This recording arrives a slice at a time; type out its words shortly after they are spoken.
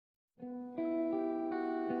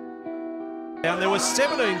And there were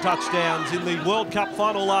 17 touchdowns in the World Cup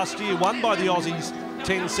final last year, won by the Aussies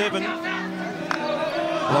 10-7.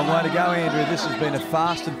 Long way to go, Andrew. This has been a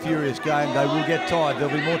fast and furious game. They will get tired.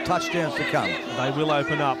 There'll be more touchdowns to come. They will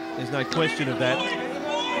open up. There's no question of that.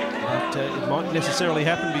 But it might necessarily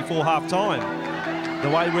happen before half-time. The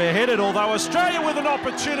way we're headed, although Australia with an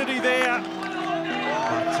opportunity there.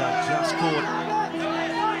 But just caught.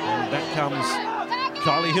 And back comes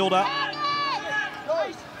Kylie Hilda.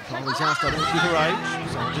 Kylie's asked, I don't give her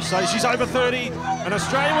age, so I'll just say she's over 30. And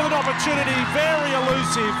Australia with an opportunity, very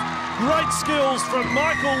elusive. Great skills from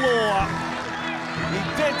Michael Law. He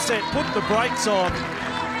dead set, put the brakes on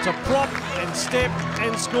to prop and step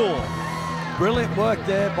and score. Brilliant work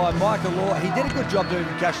there by Michael Law. He did a good job doing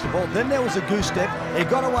to catch the ball. Then there was a goose step. He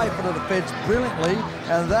got away from the defence brilliantly,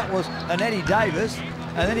 and that was an Eddie Davis.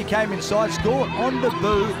 And then he came inside, scored on the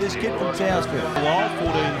boo, this kid from Townsville. Wild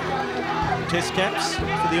 14 test caps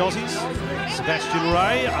for the Aussies. Sebastian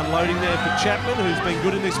Ray unloading there for Chapman, who's been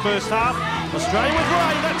good in this first half. Australia with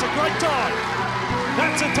Ray, that's a great time.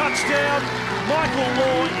 That's a touchdown. Michael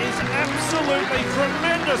Law is absolutely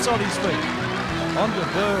tremendous on his feet. On the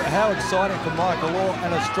boo, how exciting for Michael Law,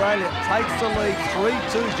 and Australia takes the lead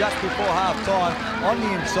 3-2 just before half-time on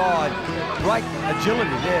the inside. Great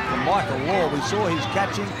agility there from Michael Law. We saw his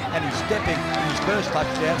catching and his stepping in his first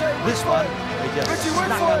touchdown. This one, he just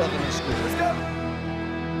snuck out of the score.